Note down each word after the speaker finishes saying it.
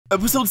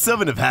Episode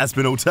 7 of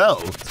Hazbin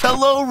Hotel.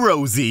 Hello,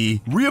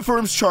 Rosie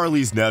reaffirms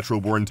Charlie's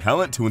natural-born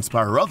talent to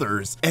inspire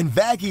others and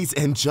Vaggie's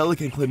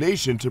angelic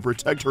inclination to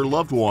protect her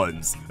loved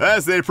ones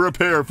as they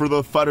prepare for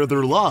the fight of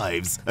their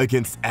lives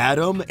against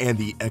Adam and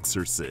the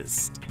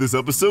Exorcists. This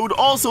episode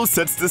also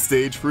sets the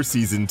stage for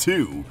Season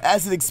 2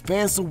 as it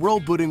expands the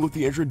world building with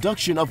the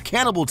introduction of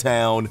Cannibal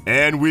Town,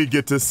 and we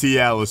get to see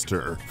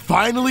Alastor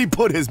finally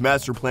put his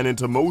master plan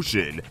into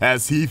motion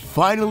as he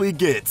finally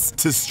gets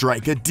to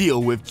strike a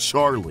deal with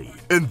Charlie.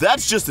 And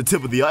that's just the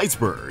tip of the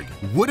iceberg.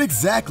 What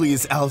exactly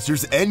is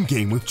Alastor's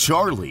endgame with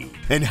Charlie?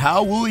 And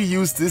how will he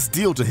use this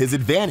deal to his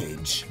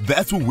advantage?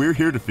 That's what we're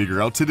here to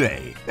figure out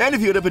today. And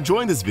if you end up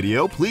enjoying this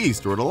video, please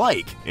throw it a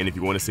like. And if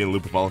you want to stay in the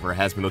loop with all of our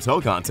Hazbin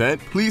Hotel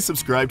content, please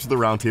subscribe to the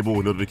Roundtable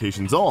with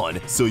notifications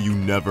on so you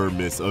never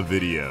miss a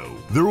video.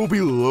 There will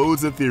be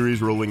loads of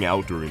theories rolling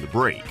out during the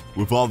break.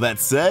 With all that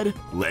said,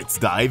 let's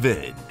dive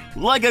in.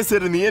 Like I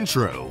said in the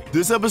intro,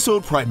 this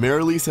episode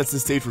primarily sets the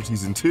stage for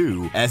Season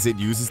 2 as it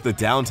uses the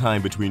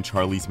downtime between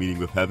Charlie's meeting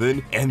with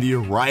Heaven and the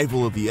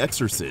arrival of the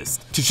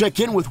Exorcist to check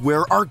in with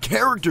where our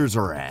characters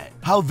are at,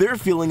 how they're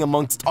feeling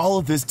amongst all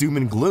of this doom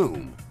and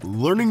gloom.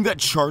 Learning that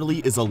Charlie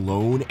is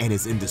alone and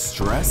is in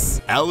distress,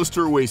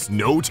 Alastor wastes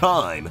no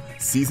time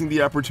seizing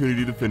the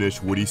opportunity to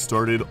finish what he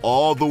started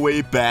all the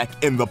way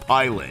back in the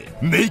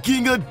pilot,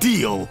 making a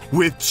deal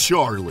with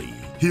Charlie.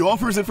 He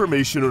offers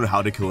information on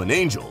how to kill an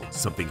angel,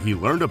 something he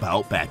learned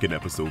about back in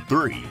episode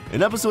 3,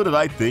 an episode that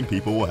I think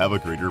people will have a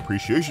greater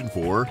appreciation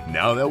for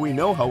now that we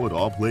know how it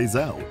all plays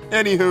out.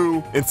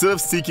 Anywho, instead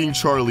of seeking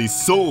Charlie's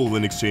soul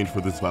in exchange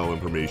for this vital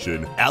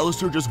information,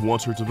 Alastor just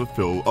wants her to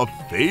fulfill a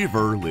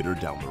favor later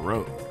down the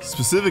road.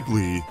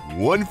 Specifically,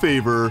 one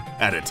favor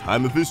at a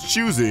time of his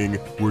choosing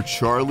where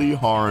Charlie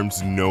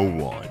harms no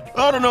one.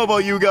 I don't know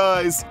about you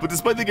guys, but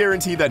despite the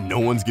guarantee that no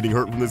one's getting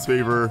hurt from this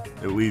favor,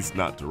 at least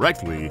not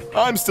directly,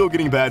 I'm still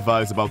getting bad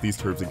vibes about these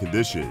terms and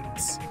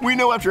conditions. We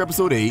know after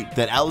episode 8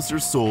 that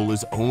Alastor's soul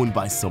is owned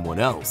by someone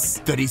else,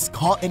 that he's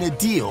caught in a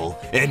deal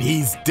and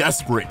he's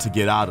desperate to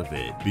get out of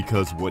it,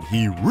 because what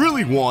he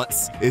really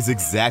wants is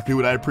exactly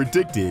what I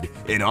predicted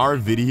in our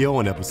video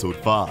on episode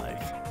 5.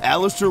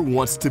 Alastor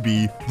wants to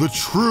be the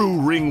true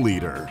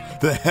ringleader,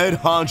 the head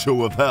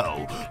honcho of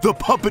hell, the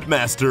puppet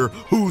master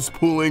who's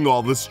pulling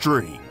all the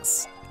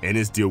strings. And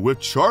his deal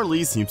with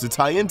Charlie seems to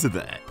tie into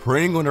that,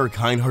 preying on her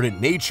kind-hearted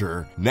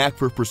nature, knack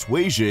for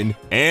persuasion,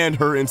 and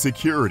her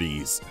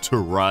insecurities to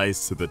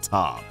rise to the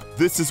top.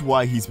 This is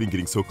why he's been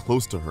getting so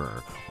close to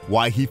her,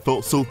 why he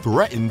felt so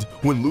threatened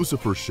when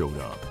Lucifer showed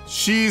up.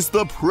 She's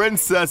the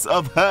princess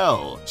of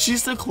hell.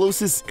 She's the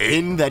closest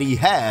in that he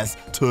has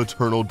to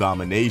eternal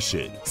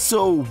domination.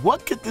 So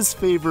what could this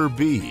favor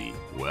be?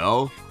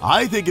 Well,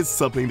 I think it's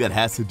something that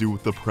has to do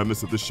with the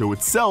premise of the show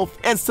itself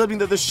and something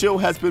that the show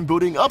has been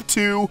building up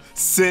to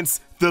since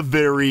the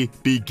very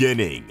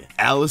beginning.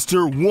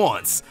 Alastor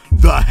wants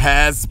the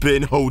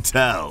Hazbin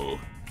Hotel.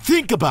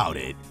 Think about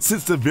it.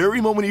 Since the very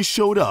moment he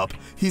showed up,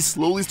 he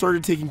slowly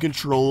started taking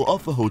control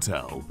of the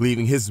hotel,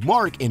 leaving his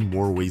mark in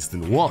more ways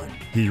than one.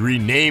 He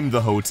renamed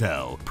the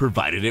hotel,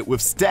 provided it with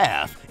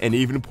staff, and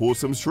even pulled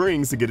some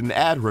strings to get an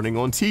ad running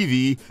on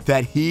TV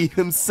that he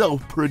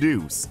himself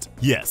produced.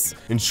 Yes,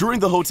 ensuring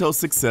the hotel's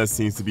success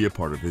seems to be a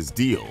part of his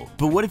deal.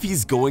 But what if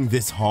he's going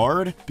this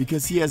hard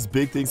because he has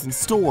big things in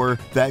store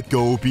that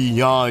go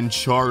beyond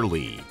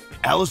Charlie?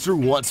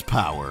 Alastor wants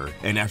power,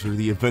 and after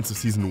the events of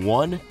Season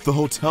 1, the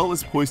hotel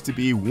is poised to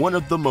be one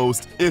of the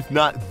most, if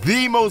not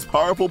the most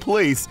powerful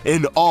place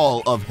in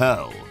all of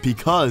hell,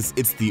 because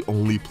it's the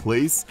only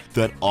place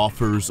that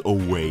offers a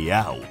way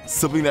out.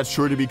 Something that's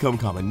sure to become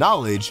common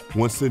knowledge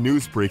once the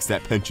news breaks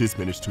that Penchis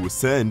managed to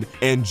ascend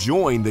and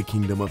join the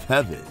kingdom of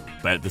heaven.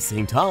 But at the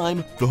same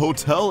time, the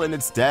hotel and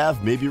its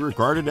staff may be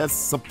regarded as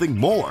something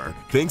more,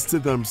 thanks to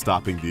them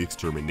stopping the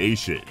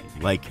extermination.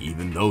 Like,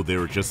 even though they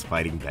were just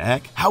fighting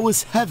back, how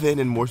is Heaven,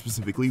 and more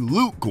specifically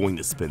Lute, going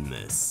to spin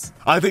this?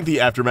 I think the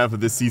aftermath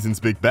of this season's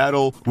big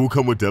battle will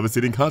come with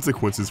devastating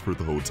consequences for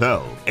the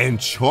hotel, and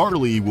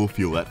Charlie will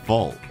feel at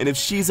fault. And if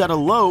she's at a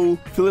low,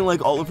 feeling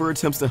like all of her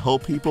attempts to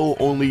help people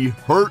only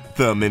hurt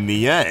them in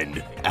the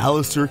end,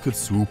 Alastor could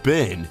swoop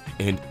in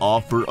and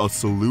offer a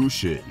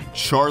solution,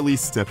 Charlie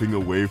stepping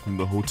away from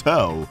the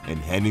hotel and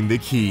handing the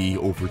key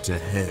over to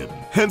him.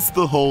 Hence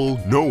the whole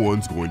no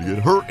one's going to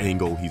get hurt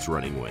angle he's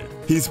running with.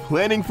 He's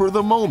planning for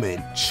the moment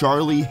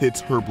Charlie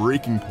hits her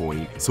breaking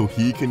point so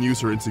he can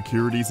use her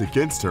insecurities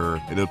against her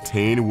and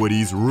obtain what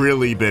he's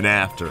really been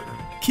after.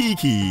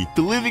 Kiki,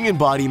 the living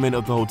embodiment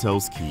of the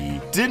hotel's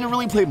key, didn't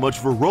really play much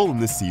of a role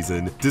in this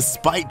season,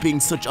 despite being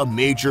such a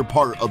major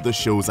part of the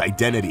show's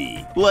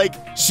identity. Like,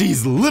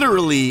 she's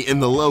literally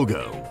in the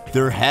logo.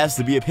 There has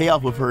to be a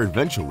payoff with her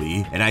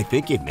eventually, and I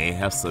think it may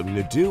have something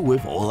to do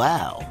with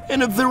Olal.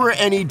 And if there were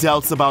any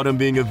doubts about him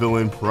being a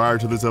villain prior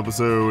to this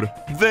episode,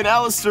 then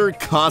Alastor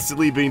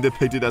constantly being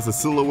depicted as a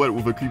silhouette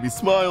with a creepy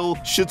smile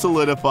should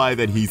solidify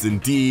that he's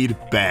indeed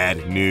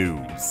bad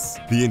news.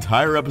 The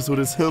entire episode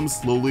is him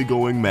slowly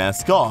going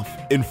mask off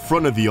in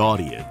front of the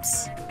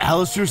audience.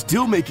 Alastor's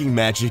deal-making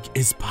magic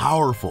is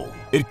powerful,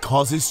 It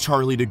causes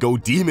Charlie to go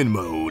demon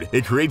mode.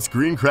 It creates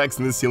green cracks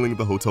in the ceiling of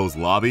the hotel's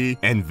lobby,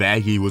 and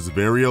Vaggie was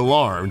very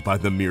alarmed by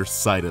the mere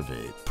sight of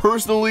it.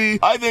 Personally,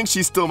 I think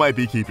she still might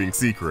be keeping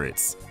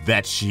secrets.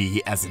 That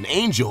she, as an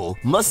angel,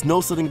 must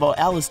know something about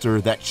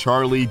Alastor that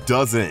Charlie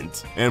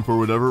doesn't. And for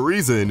whatever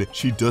reason,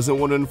 she doesn't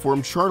want to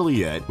inform Charlie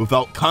yet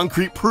without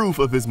concrete proof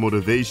of his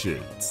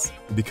motivations.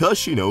 Because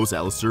she knows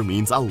Alastor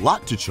means a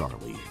lot to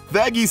Charlie.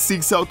 Vaggie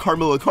seeks out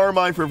Carmilla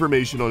Carmine for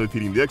information on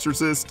defeating the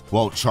Exorcist,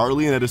 while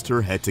Charlie and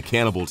Alastor head to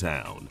Cannibal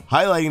Town,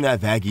 highlighting that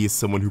Vaggie is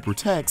someone who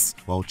protects,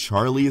 while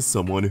Charlie is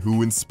someone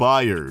who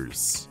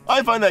inspires.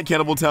 I find that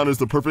Cannibal Town is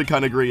the perfect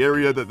kind of gray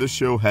area that this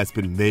show has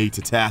been made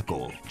to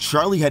tackle.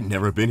 Charlie had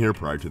never been here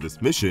prior to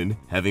this mission,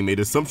 having made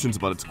assumptions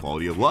about its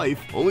quality of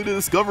life, only to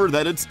discover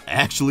that it's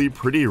actually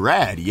pretty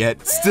rad,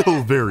 yet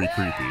still very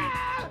creepy.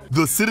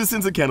 The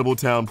citizens of Cannibal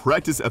Town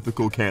practice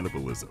ethical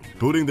cannibalism,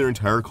 building their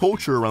entire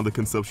culture around the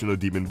consumption of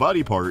demon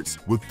body parts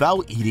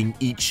without eating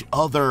each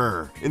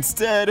other.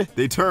 Instead,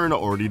 they turn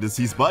already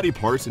deceased body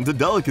parts into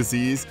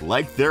delicacies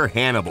like their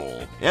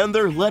Hannibal. And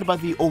they're led by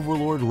the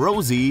overlord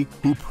Rosie,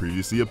 who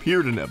previously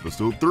appeared in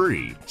episode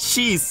 3.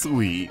 She's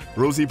sweet.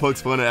 Rosie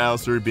pokes fun at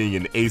Alastor being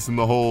an ace in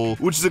the hole,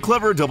 which is a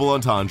clever double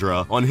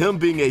entendre on him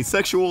being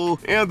asexual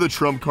and the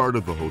trump card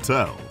of the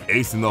hotel.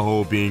 Ace in the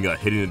hole being a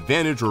hidden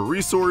advantage or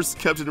resource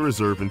kept in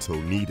reserve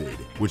until needed,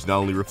 which not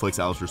only reflects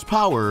Alastor's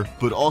power,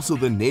 but also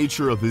the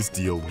nature of his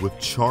deal with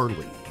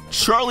Charlie.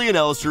 Charlie and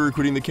Alastor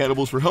recruiting the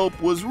cannibals for help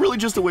was really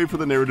just a way for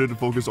the narrative to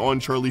focus on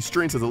Charlie's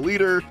strengths as a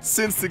leader,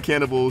 since the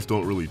cannibals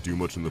don't really do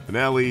much in the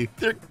finale.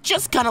 They're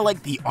just kinda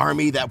like the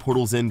army that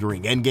portals in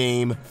during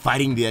Endgame,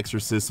 fighting the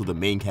Exorcists so the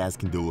main cast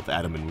can deal with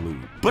Adam and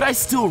Lute. But I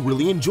still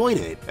really enjoyed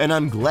it, and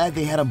I'm glad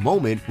they had a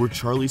moment where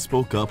Charlie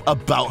spoke up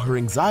about her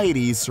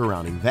anxieties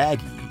surrounding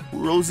Vaggie,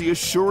 Rosie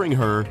assuring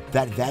her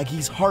that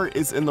Vaggie's heart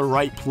is in the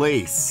right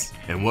place.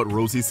 And what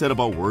Rosie said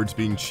about words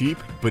being cheap,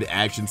 but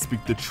actions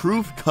speak the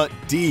truth, cut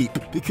deep,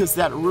 because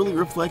that really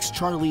reflects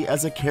Charlie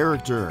as a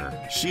character.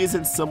 She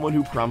isn't someone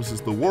who promises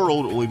the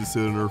world only to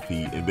sit on her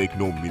feet and make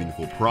no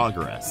meaningful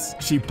progress.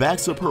 She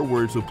backs up her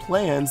words with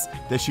plans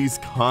that she's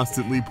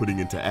constantly putting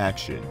into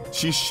action.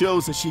 She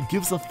shows that she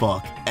gives a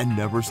fuck and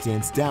never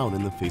stands down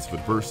in the face of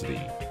adversity.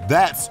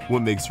 That's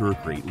what makes her a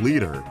great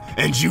leader.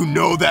 And you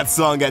know that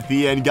song at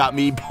the end got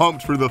me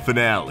pumped for the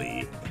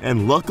finale.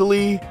 And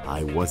luckily,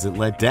 I wasn't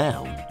let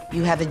down.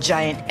 You have a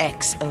giant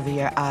X over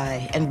your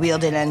eye and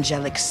wield an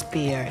angelic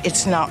spear.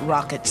 It's not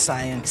rocket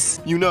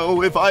science. You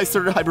know, if I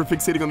started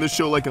hyperfixating on this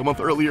show like a month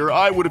earlier,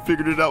 I would have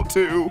figured it out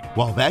too.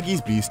 While Vaggie's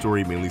B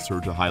story mainly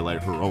served to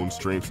highlight her own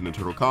strengths and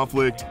internal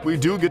conflict, we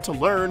do get to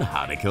learn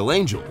how to kill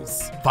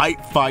angels,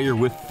 fight fire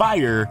with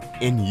fire,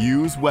 and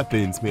use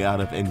weapons made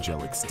out of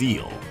angelic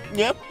steel.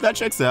 Yep, that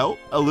checks out.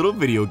 A little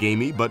video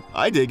gamey, but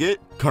I dig it.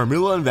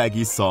 Carmilla and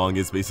Vaggie's song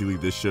is basically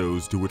this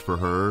show's Do It For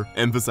Her,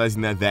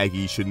 emphasizing that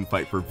Vaggie shouldn't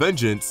fight for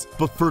vengeance,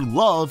 but for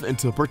love and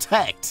to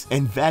protect.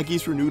 And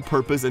Vaggie's renewed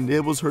purpose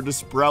enables her to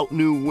sprout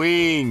new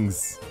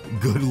wings.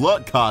 Good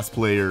luck,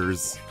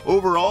 cosplayers!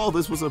 Overall,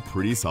 this was a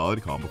pretty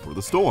solid calm before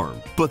the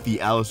storm, but the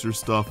Alastor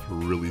stuff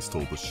really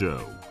stole the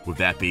show. With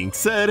that being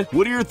said,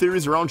 what are your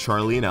theories around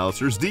Charlie and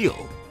Alastor's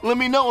deal? Let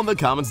me know in the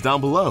comments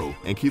down below,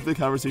 and keep the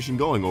conversation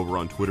going over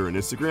on Twitter and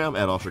Instagram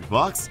at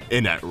AllStrickVox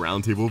and at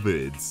Roundtable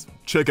Vids.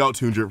 Check out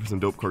ToonJerk for some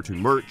dope cartoon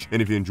merch,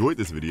 and if you enjoyed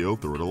this video,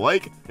 throw it a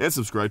like, and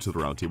subscribe to the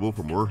Roundtable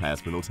for more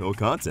Hazbin Hotel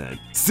content.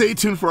 Stay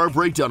tuned for our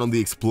breakdown on the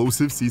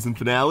explosive season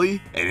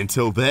finale, and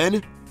until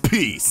then,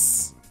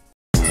 peace!